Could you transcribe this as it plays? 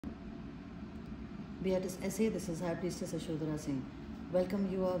Beatus Essay, this is High Priestess Ashodhara Singh. Welcome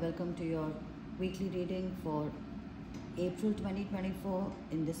to your weekly reading for April 2024.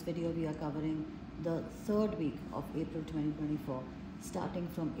 In this video, we are covering the third week of April 2024, starting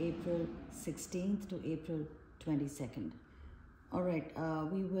from April 16th to April 22nd. Alright,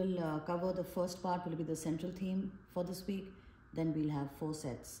 we will cover the first part, will be the central theme for this week. Then we'll have 4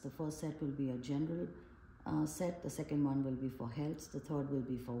 sets. The first set will be a general set, the second one will be for health, the third will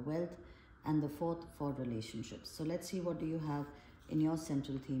be for wealth, and the fourth for relationships. So let's see, what do you have in your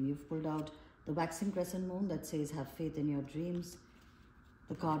central theme. You've pulled out the waxing crescent moon that says have faith in your dreams,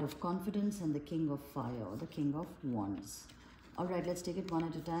 the card of confidence, and the king of fire, or the king of wands. All right, let's take it one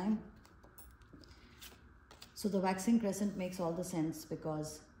at a time. So the waxing crescent makes all the sense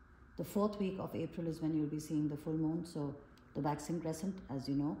because the 4th week of April is when you'll be seeing the full moon. So the waxing crescent, as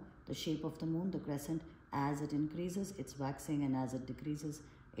you know, the shape of the moon, the crescent, as it increases, it's waxing, and as it decreases,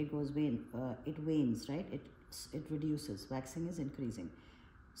 it wanes, right? It reduces. Waxing is increasing.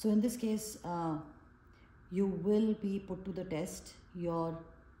 So in this case, you will be put to the test. Your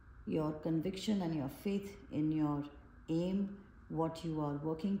conviction and your faith in your aim, what you are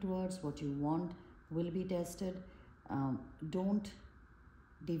working towards, what you want, will be tested. Don't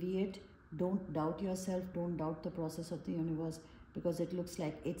deviate. Don't doubt yourself. Don't doubt the process of the universe, because it looks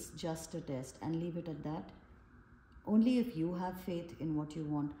like it's just a test, and leave it at that. Only if you have faith in what you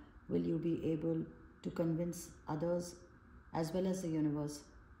want will you be able to convince others as well as the universe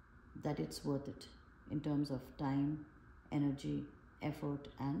that it's worth it in terms of time, energy, effort,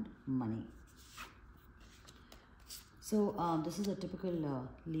 and money. So this is a typical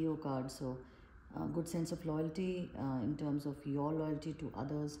Leo card. So good sense of loyalty in terms of your loyalty to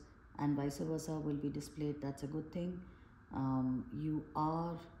others, and vice versa will be displayed. That's a good thing. You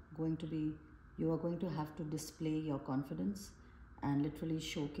are going to have to display your confidence and literally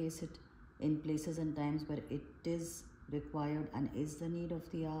showcase it in places and times where it is required and is the need of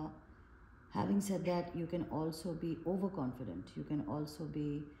the hour. Having said that, you can also be overconfident. You can also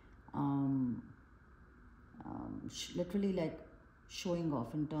be literally like showing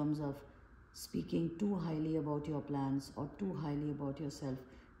off in terms of speaking too highly about your plans or too highly about yourself.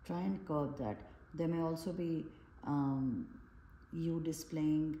 Try and curb that. There may also be you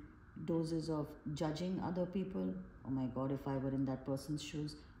displaying doses of judging other people. Oh my God, if I were in that person's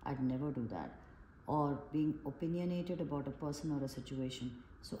shoes, I'd never do that. Or being opinionated about a person or a situation.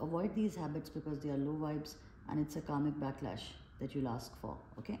 So avoid these habits because they are low vibes, and it's a karmic backlash that you'll ask for,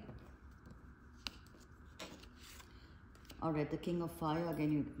 okay? All right, the king of fire,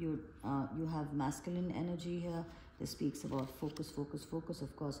 again, you have masculine energy here. This speaks about focus, focus, focus.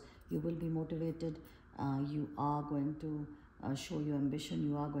 Of course, you will be motivated. You are going to show your ambition.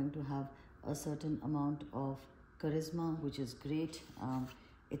 You are going to have a certain amount of charisma, which is great.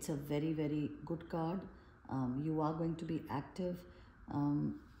 It's a very, very good card. You are going to be active.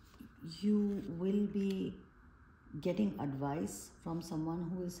 You will be getting advice from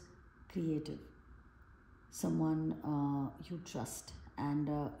someone who is creative, someone you trust, and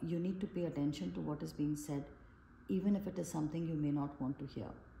you need to pay attention to what is being said, even if it is something you may not want to hear.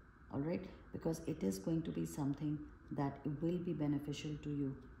 All right, because it is going to be something that will be beneficial to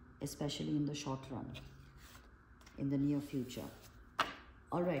you, especially in the short run, in the near future.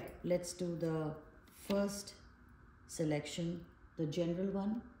 All right, let's do the first selection, the general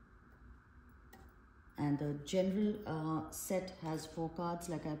one. And the general set has 4 cards,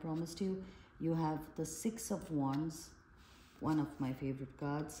 like I promised you. You have the 6 of Wands, one of my favorite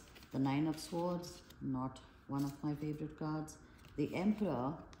cards. The 9 of Swords, not one of my favorite cards. The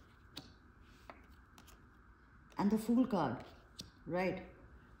Emperor, and the Fool card, right?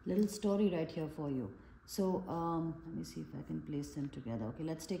 Little story right here for you. So let me see if I can place them together. Okay,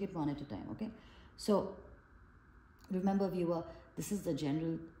 let's take it one at a time, okay? So remember, viewer, this is the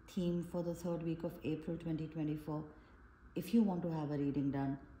general theme for the 3rd week of April 2024. If you want to have a reading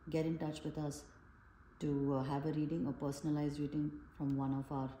done, get in touch with us to have a reading, a personalized reading from one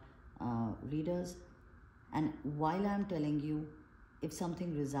of our readers. And while I'm telling you, if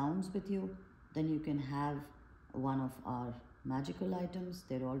something resounds with you, then you can have one of our magical items.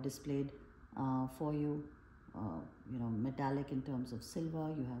 They're all displayed for you, you know, metallic in terms of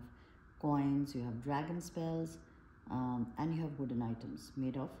silver. You have coins, you have dragon spells, and you have wooden items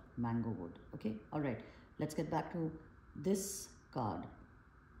made of mango wood. Okay, all right, let's get back to this card.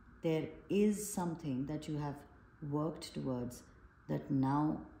 There is something that you have worked towards that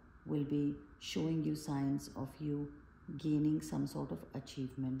now will be showing you signs of you gaining some sort of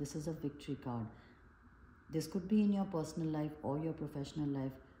achievement. This is a victory card. This could be in your personal life or your professional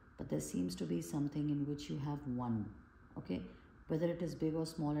life, but there seems to be something in which you have won, okay? Whether it is big or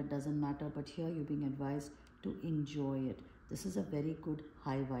small, it doesn't matter, but here you're being advised to enjoy it. This is a very good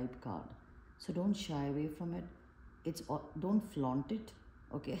high vibe card. So don't shy away from it. Don't flaunt it,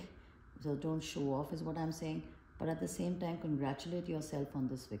 okay? So don't show off is what I'm saying. But at the same time, congratulate yourself on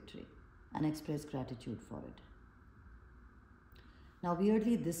this victory and express gratitude for it. Now,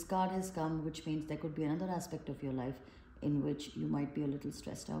 weirdly, this card has come, which means there could be another aspect of your life in which you might be a little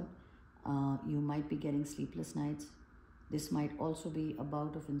stressed out. You might be getting sleepless nights. This might also be a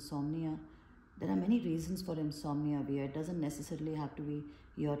bout of insomnia. There are many reasons for insomnia where it doesn't necessarily have to be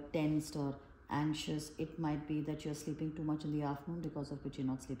you're tensed or anxious. It might be that you're sleeping too much in the afternoon, because of which you're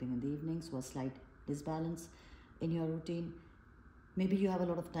not sleeping in the evening, so a slight disbalance in your routine. Maybe you have a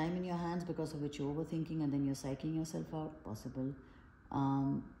lot of time in your hands, because of which you're overthinking and then you're psyching yourself out, possible.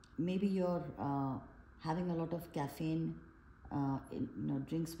 Maybe you're having a lot of caffeine,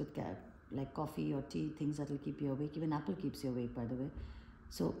 drinks with like coffee or tea, things that will keep you awake. Even apple keeps you awake, by the way.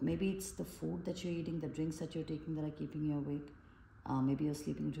 So maybe it's the food that you're eating, the drinks that you're taking that are keeping you awake. Maybe you're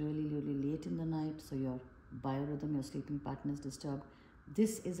sleeping really, really late in the night, so your biorhythm, your sleeping pattern is disturbed.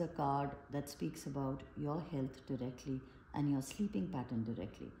 This is a card that speaks about your health directly and your sleeping pattern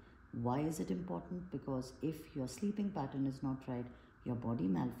directly. Why is it important? Because if your sleeping pattern is not right, your body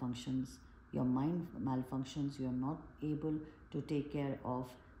malfunctions, your mind malfunctions, you're not able to take care of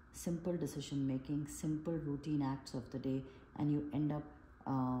simple decision making, simple routine acts of the day, and you end up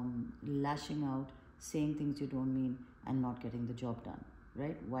lashing out, saying things you don't mean, and not getting the job done,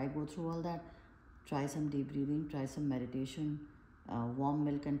 right? Why go through all that? Try some deep breathing, try some meditation. Warm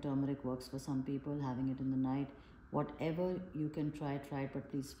milk and turmeric works for some people, having it in the night. Whatever you can try it,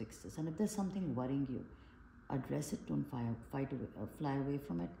 but please fix this. And if there's something worrying you, address it. Don't fly away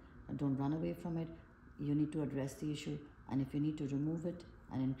from it. Don't run away from it. You need to address the issue. And if you need to remove it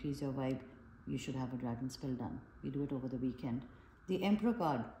and increase your vibe, you should have a dragon spell done. We do it over the weekend. The Emperor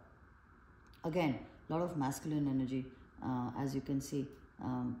card, again, a lot of masculine energy, as you can see.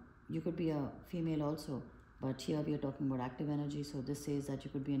 You could be a female also, but here we are talking about active energy. So this says that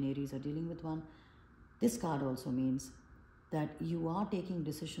you could be an Aries or dealing with one. This card also means that you are taking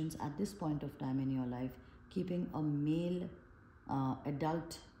decisions at this point of time in your life, keeping a male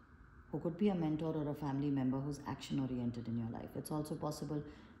adult who could be a mentor or a family member who's action oriented in your life. It's also possible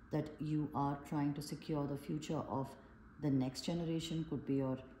that you are trying to secure the future of the next generation, could be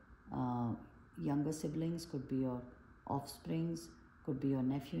your younger siblings, could be your offsprings, could be your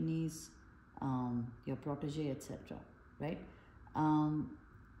nephew, niece, your protege, etc. Right?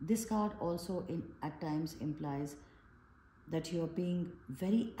 This card also at times implies that you're being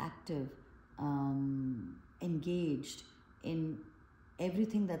very active, engaged in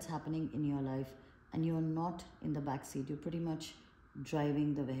everything that's happening in your life, and you're not in the back seat. You're pretty much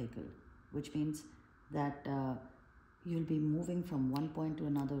driving the vehicle, which means that you'll be moving from one point to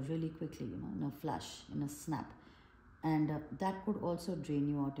another really quickly, in a flash, in a snap. And that could also drain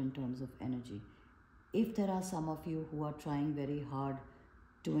you out in terms of energy. If there are some of you who are trying very hard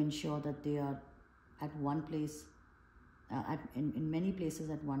to ensure that they are at one place, in many places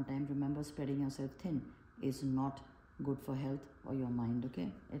at one time, remember, spreading yourself thin is not good for health or your mind, okay?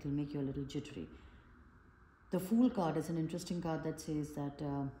 It will make you a little jittery. The Fool card is an interesting card that says that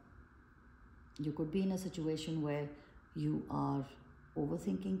you could be in a situation where you are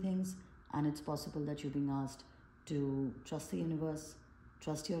overthinking things, and it's possible that you're being asked to trust the universe,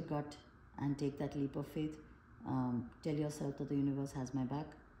 trust your gut, and take that leap of faith. Tell yourself that the universe has my back.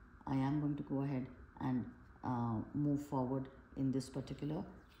 I am going to go ahead and move forward in this particular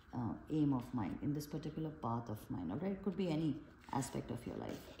aim of mine, in this particular path of mine. All right, it could be any aspect of your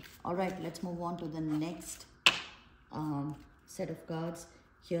life. All right, let's move on to the next set of cards.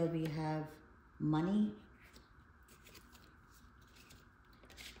 Here we have money.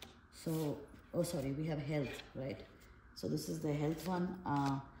 So, we have health, right? So this is the health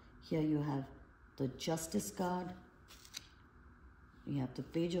one. Here you have the Justice card. You have the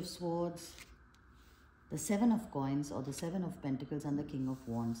Page of Swords, the Seven of Coins, or the Seven of Pentacles, and the King of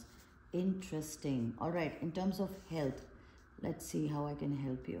Wands. Interesting. All right, in terms of health, let's see how I can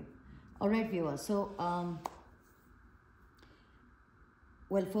help you. All right, viewers. So,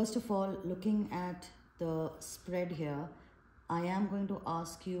 well, first of all, looking at the spread here, I am going to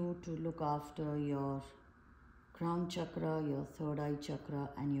ask you to look after your crown chakra, your third eye chakra,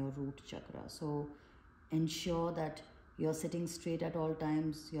 and your root chakra. So ensure that you're sitting straight at all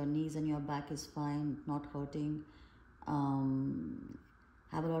times, your knees and your back is fine, not hurting.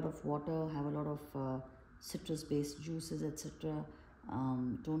 Have a lot of water, have a lot of citrus-based juices, etc.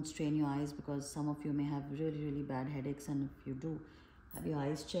 Don't strain your eyes, because some of you may have really, really bad headaches, and if you do, have your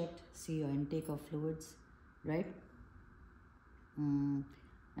eyes checked, see your intake of fluids, right?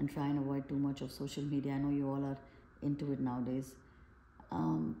 and try and avoid too much of social media. I know you all are into it nowadays.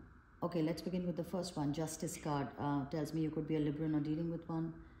 Okay, let's begin with the first one. Justice card tells me you could be a Libran or dealing with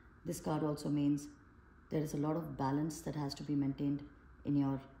one. This card also means there is a lot of balance that has to be maintained in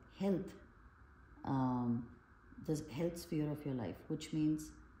your health, the health sphere of your life, which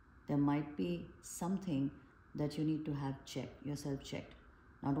means there might be something that you need to have checked, yourself checked.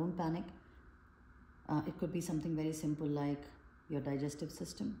 Now, don't panic. It could be something very simple like your digestive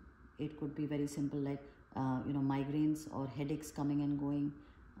system. It could be very simple like migraines or headaches coming and going,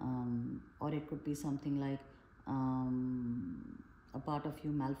 or it could be something like a part of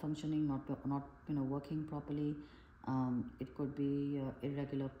you malfunctioning, not working properly. It could be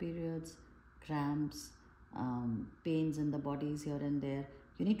irregular periods, cramps, pains in the bodies here and there.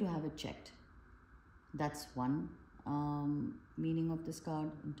 You need to have it checked. That's one meaning of this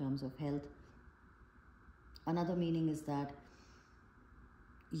card in terms of health. Another meaning is that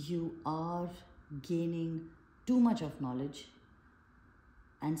you are gaining too much of knowledge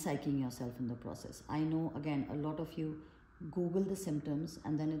and psyching yourself in the process. I know, again, a lot of you Google the symptoms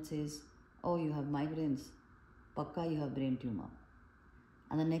and then it says, oh, you have migraines, pakka you have brain tumor.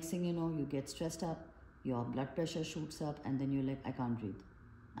 And the next thing you know, you get stressed up, your blood pressure shoots up, and then you're like, I can't breathe,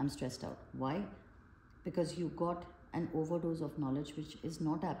 I'm stressed out. Why? Because you got an overdose of knowledge which is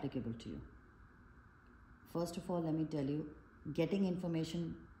not applicable to you. First of all, let me tell you, getting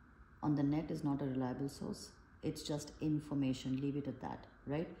information on the net is not a reliable source. It's just information. Leave it at that,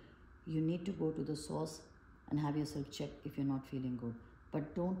 right? You need to go to the source and have yourself checked if you're not feeling good.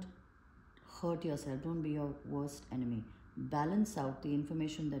 But don't hurt yourself. Don't be your worst enemy. Balance out the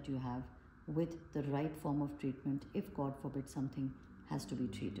information that you have with the right form of treatment if, God forbid, something has to be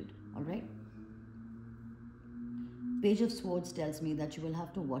treated, all right? Page of Swords tells me that you will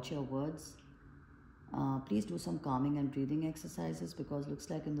have to watch your words. Please do some calming and breathing exercises because looks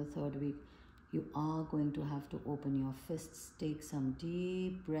like in the third week you are going to have to open your fists, take some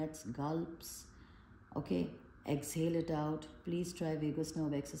deep breaths, gulps, okay, exhale it out. Please try vagus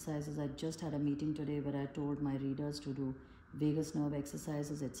nerve exercises. I just had a meeting today where I told my readers to do vagus nerve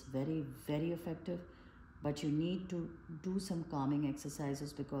exercises. It's very, very effective, but you need to do some calming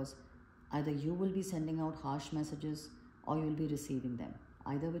exercises because either you will be sending out harsh messages or you will be receiving them.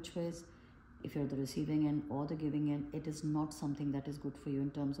 Either which ways, if you're the receiving end or the giving end, it is not something that is good for you in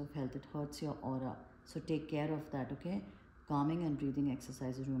terms of health. It hurts your aura. So take care of that, okay? Calming and breathing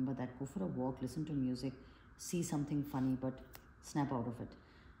exercises. Remember that. Go for a walk, listen to music, see something funny, but snap out of it.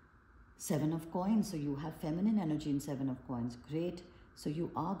 7 of coins. So you have feminine energy in 7 of coins. Great. So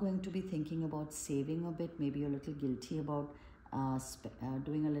you are going to be thinking about saving a bit. Maybe you're a little guilty about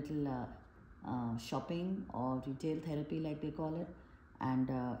doing a little shopping or retail therapy like they call it.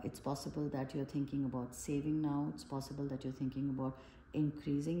 And it's possible that you're thinking about saving now. It's possible that you're thinking about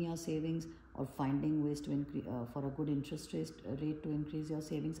increasing your savings or finding ways to increase for a good interest rate to increase your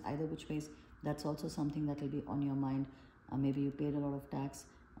savings. Either which ways, that's also something that will be on your mind. Maybe you paid a lot of tax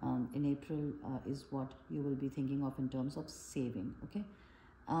in April is what you will be thinking of in terms of saving, okay?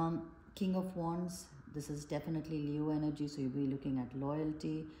 King of Wands, this is definitely Leo energy, so you'll be looking at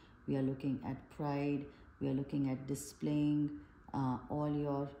loyalty, we are looking at pride, we are looking at displaying all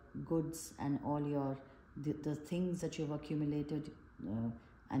your goods and all your the things that you've accumulated,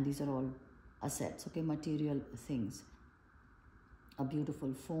 and these are all assets, okay, material things. A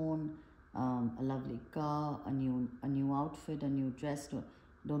beautiful phone, a lovely car, a new outfit, a new dress.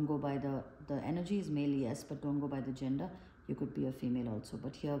 Don't go by the energy is male, yes, but don't go by the gender. You could be a female also,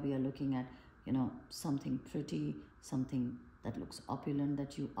 but here we are looking at something pretty, something that looks opulent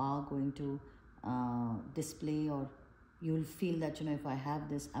that you are going to display, or you'll feel that if I have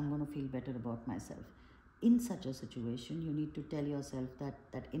this, I'm going to feel better about myself. In such a situation, you need to tell yourself that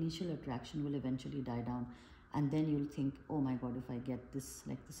that initial attraction will eventually die down, and then you'll think, oh my God, if I get this,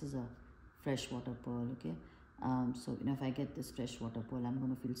 like this is a freshwater pearl, okay? So if I get this freshwater pearl, I'm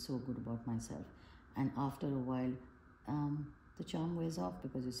going to feel so good about myself. And after a while, the charm wears off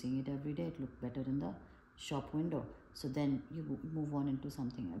because you're seeing it every day. It looks better in the shop window. So then you move on into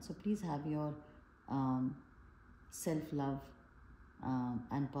something else. So please have your self-love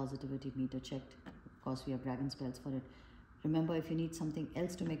and positivity meter checked. Of course, we have dragon spells for it. Remember, if you need something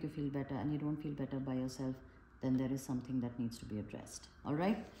else to make you feel better and you don't feel better by yourself, then there is something that needs to be addressed. All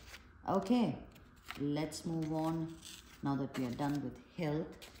right? Okay, let's move on, now that we are done with health,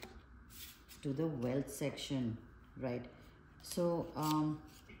 to the wealth section, right? So,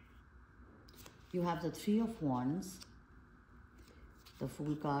 you have the 3 of Wands. The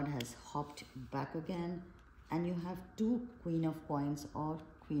Fool card has hopped back again, and you have 2 Queen of Coins or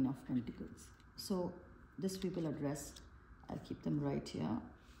Queen of Pentacles. So this we will address I'll keep them right here.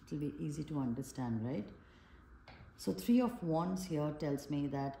 It'll be easy to understand, right? So 3 of Wands here tells me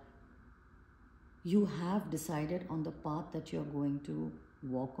that you have decided on the path that you're going to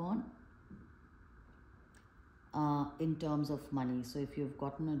walk on in terms of money. So if you've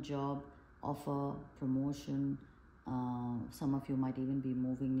gotten a job, offer, promotion, some of you might even be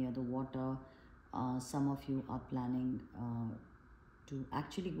moving near the water. Some of you are planning to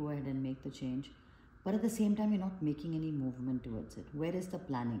actually go ahead and make the change. But at the same time, you're not making any movement towards it. Where is the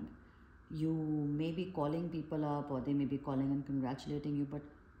planning? You may be calling people up, or they may be calling and congratulating you, but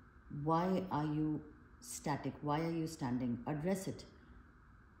why are you static? Why are you standing? Address it.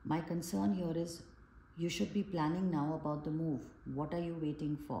 My concern here is you should be planning now about the move. What are you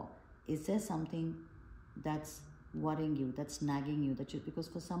waiting for? Is there something that's worrying you, that's nagging you, because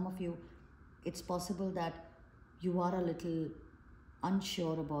for some of you, it's possible that you are a little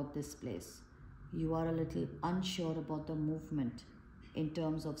unsure about this place. You are a little unsure about the movement in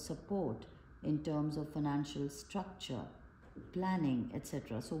terms of support, in terms of financial structure, planning,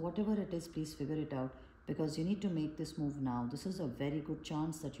 etc. So whatever it is, please figure it out, because you need to make this move now. This is a very good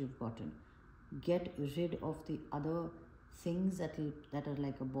chance that you've gotten. Get rid of the other things that are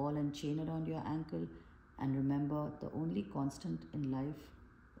like a ball and chain around your ankle, and remember, the only constant in life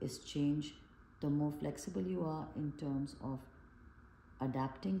is change. The more flexible you are in terms of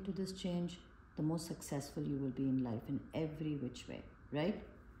adapting to this change, the more successful you will be in life in every which way, right?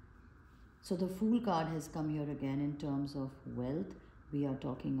 So the Fool card has come here again in terms of wealth. We are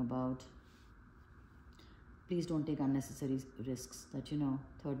talking about, please don't take unnecessary risks. That,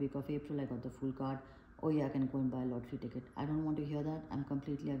 3rd week of April, I got the Fool card. Oh yeah, I can go and buy a lottery ticket. I don't want to hear that. I'm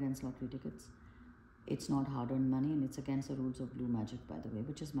completely against lottery tickets. It's not hard-earned money, and it's against the rules of blue magic, by the way,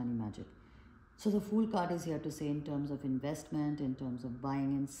 which is money magic. So the Fool card is here to say in terms of investment, in terms of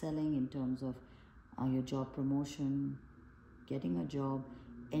buying and selling, in terms of your job promotion, getting a job,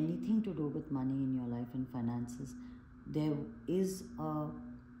 anything to do with money in your life and finances,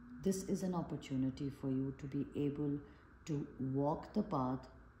 this is an opportunity for you to be able to walk the path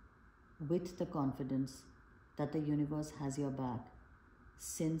with the confidence that the universe has your back,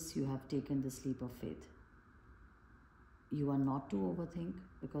 since you have taken this leap of faith. You are not to overthink,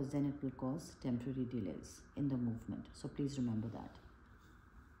 because then it will cause temporary delays in the movement. So please remember that.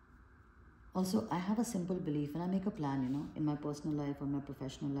 Also, I have a simple belief, and I make a plan, in my personal life or my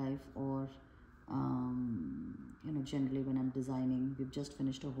professional life, or, generally when I'm designing. We've just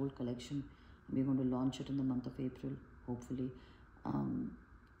finished a whole collection, and we're going to launch it in the month of April, hopefully.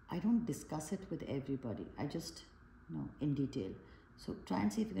 I don't discuss it with everybody. I just, in detail. So try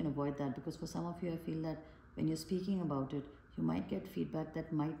and see if you can avoid that, because for some of you, I feel that when you're speaking about it, you might get feedback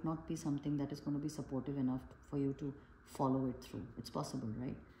that might not be something that is going to be supportive enough for you to follow it through. It's possible,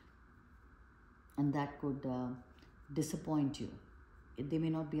 right? And that could disappoint you. They may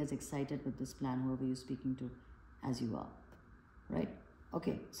not be as excited with this plan, whoever you're speaking to, as you are, right?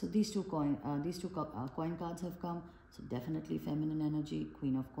 Okay, so these two coin cards have come. So definitely feminine energy.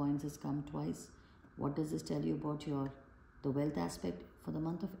 Queen of Coins has come twice. What does this tell you about the wealth aspect for the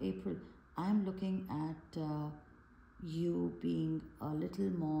month of April? I'm looking at you being a little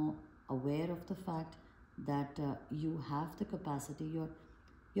more aware of the fact that you have the capacity.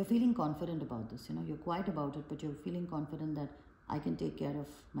 You're feeling confident about this. You're quiet about it, but you're feeling confident that I can take care of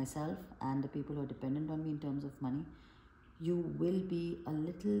myself and the people who are dependent on me in terms of money. You will be a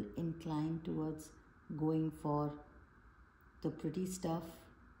little inclined towards going for the pretty stuff,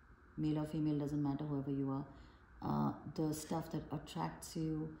 male or female, doesn't matter, whoever you are, the stuff that attracts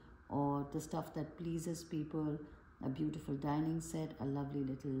you, or the stuff that pleases people, a beautiful dining set, a lovely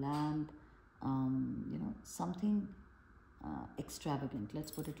little lamp, something extravagant, let's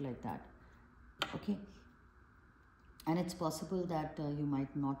put it like that, okay? And it's possible that you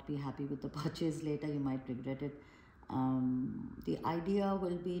might not be happy with the purchase later, you might regret it. The idea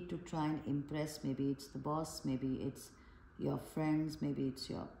will be to try and impress. Maybe it's the boss, maybe it's your friends, maybe it's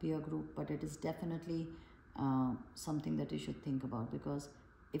your peer group, but it is definitely something that you should think about, because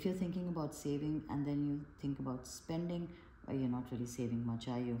if you're thinking about saving and then you think about spending, well, you're not really saving much,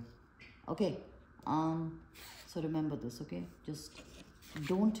 are you? Okay, so remember this, okay? Just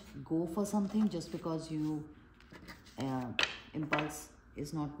don't go for something just because you impulse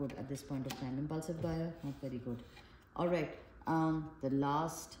is not good at this point of time. Impulsive buyer, not very good. All right, the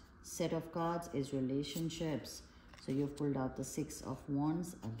last set of cards is relationships. So you've pulled out the 6 of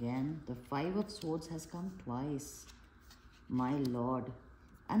Wands again. The 5 of Swords has come twice, my lord,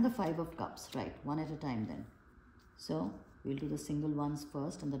 and the 5 of Cups. Right, one at a time then. So we'll do the single ones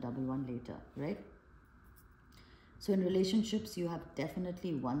first and the double one later, right? So in relationships, you have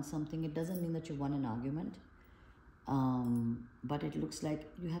definitely won something. It doesn't mean that you won an argument. But it looks like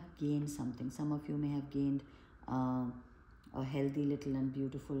you have gained something. Some of you may have gained a healthy little and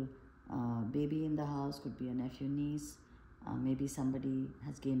beautiful baby in the house. Could be a nephew, niece. Maybe somebody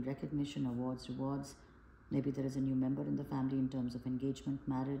has gained recognition, awards, rewards. Maybe there is a new member in the family in terms of engagement,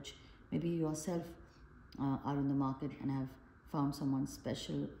 marriage. Maybe you yourself are in the market and have found someone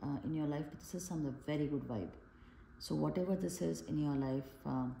special in your life. But this is some very good vibe. So whatever this is in your life,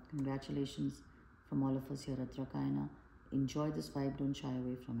 congratulations from all of us here at Drakaina. Enjoy this vibe. Don't shy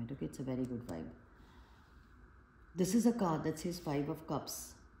away from it. Okay, it's a very good vibe. This is a card that says 5 of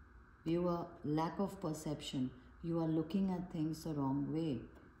Cups. Viewer, lack of perception. You are looking at things the wrong way.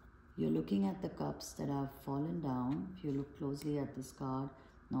 You're looking at the cups that have fallen down. If you look closely at this card,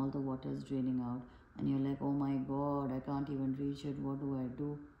 and all the water is draining out, and you're like, oh my God, I can't even reach it. What do I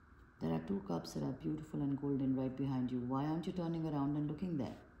do? There are 2 cups that are beautiful and golden right behind you. Why aren't you turning around and looking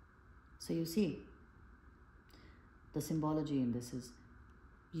there? So you see, the symbology in this is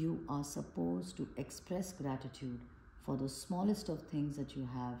you are supposed to express gratitude for the smallest of things that you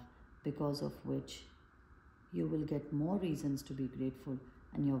have, because of which you will get more reasons to be grateful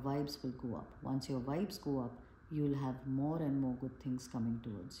and your vibes will go up. Once your vibes go up, you will have more and more good things coming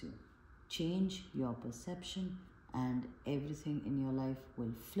towards you. Change your perception and everything in your life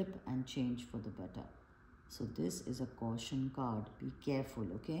will flip and change for the better. So this is a caution card. Be careful,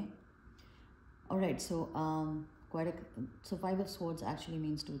 okay? All right, so so 5 of Swords actually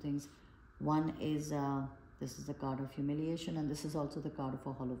means 2 things. One is this is the card of humiliation, and this is also the card of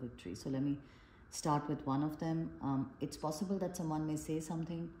a hollow victory. So let me start with one of them. It's possible that someone may say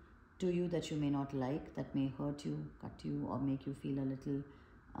something to you that you may not like, that may hurt you, cut you, or make you feel a little,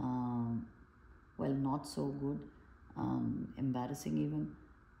 well, not so good, embarrassing even.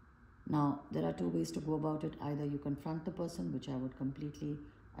 Now, there are 2 ways to go about it. Either you confront the person, which I would completely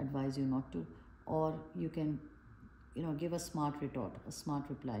advise you not to, or you can, give a smart retort, a smart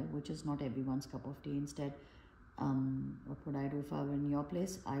reply, which is not everyone's cup of tea. Instead, what would I do if I were in your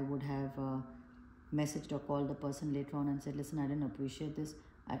place? I would have messaged or called the person later on and said, listen, I didn't appreciate this.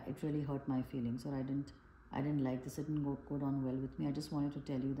 It really hurt my feelings, or I didn't like this. It didn't go down well with me. I just wanted to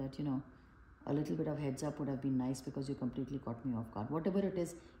tell you that, a little bit of heads up would have been nice because you completely caught me off guard. Whatever it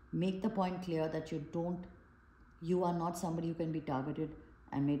is, make the point clear that you are not somebody who can be targeted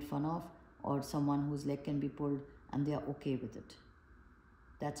and made fun of, or someone whose leg can be pulled and they are okay with it.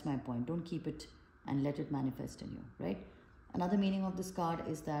 That's my point. Don't keep it and let it manifest in you, right? Another meaning of this card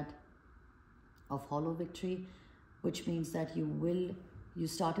is that of hollow victory, which means that you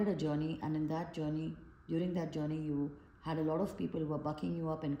started a journey, and during that journey, you had a lot of people who were bucking you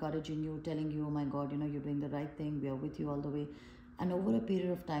up, encouraging you, telling you, oh my God, you're doing the right thing. We are with you all the way. And over a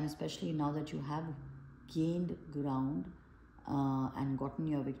period of time, especially now that you have gained ground and gotten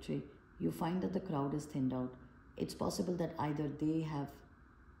your victory, you find that the crowd is thinned out. It's possible that either they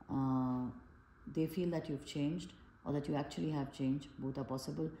feel that you've changed, or that you actually have changed. Both are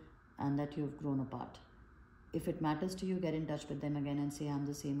possible, and that you've grown apart. If it matters to you, get in touch with them again and say, I'm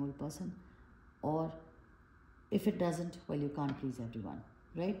the same old person. Or if it doesn't, well, you can't please everyone,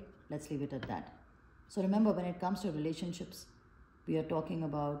 right? Let's leave it at that. So remember, when it comes to relationships, we are talking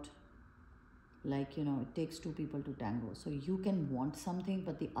about, like, it takes 2 people to tango. So you can want something,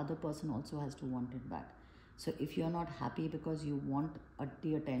 but the other person also has to want it back. So if you're not happy because you want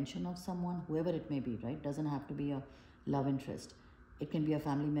the attention of someone, whoever it may be, right? Doesn't have to be a love interest. It can be a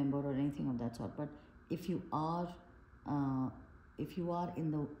family member or anything of that sort. But if you are in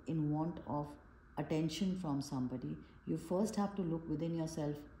want of attention from somebody, you first have to look within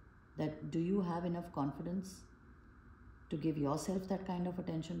yourself, that do you have enough confidence to give yourself that kind of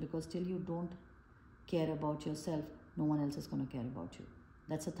attention? Because till you don't care about yourself, no one else is going to care about you.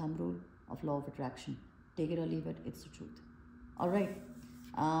 That's a thumb rule of law of attraction. Take it or leave it, it's the truth. All right.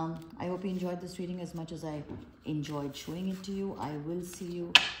 I hope you enjoyed this reading as much as I enjoyed showing it to you. I will see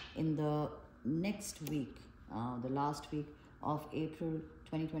you in the next week, the last week of April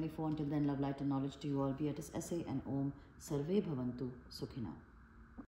 2024. Until then, love, light and knowledge to you all. Be it as SA and Om. Sarve Bhavantu Sukhina.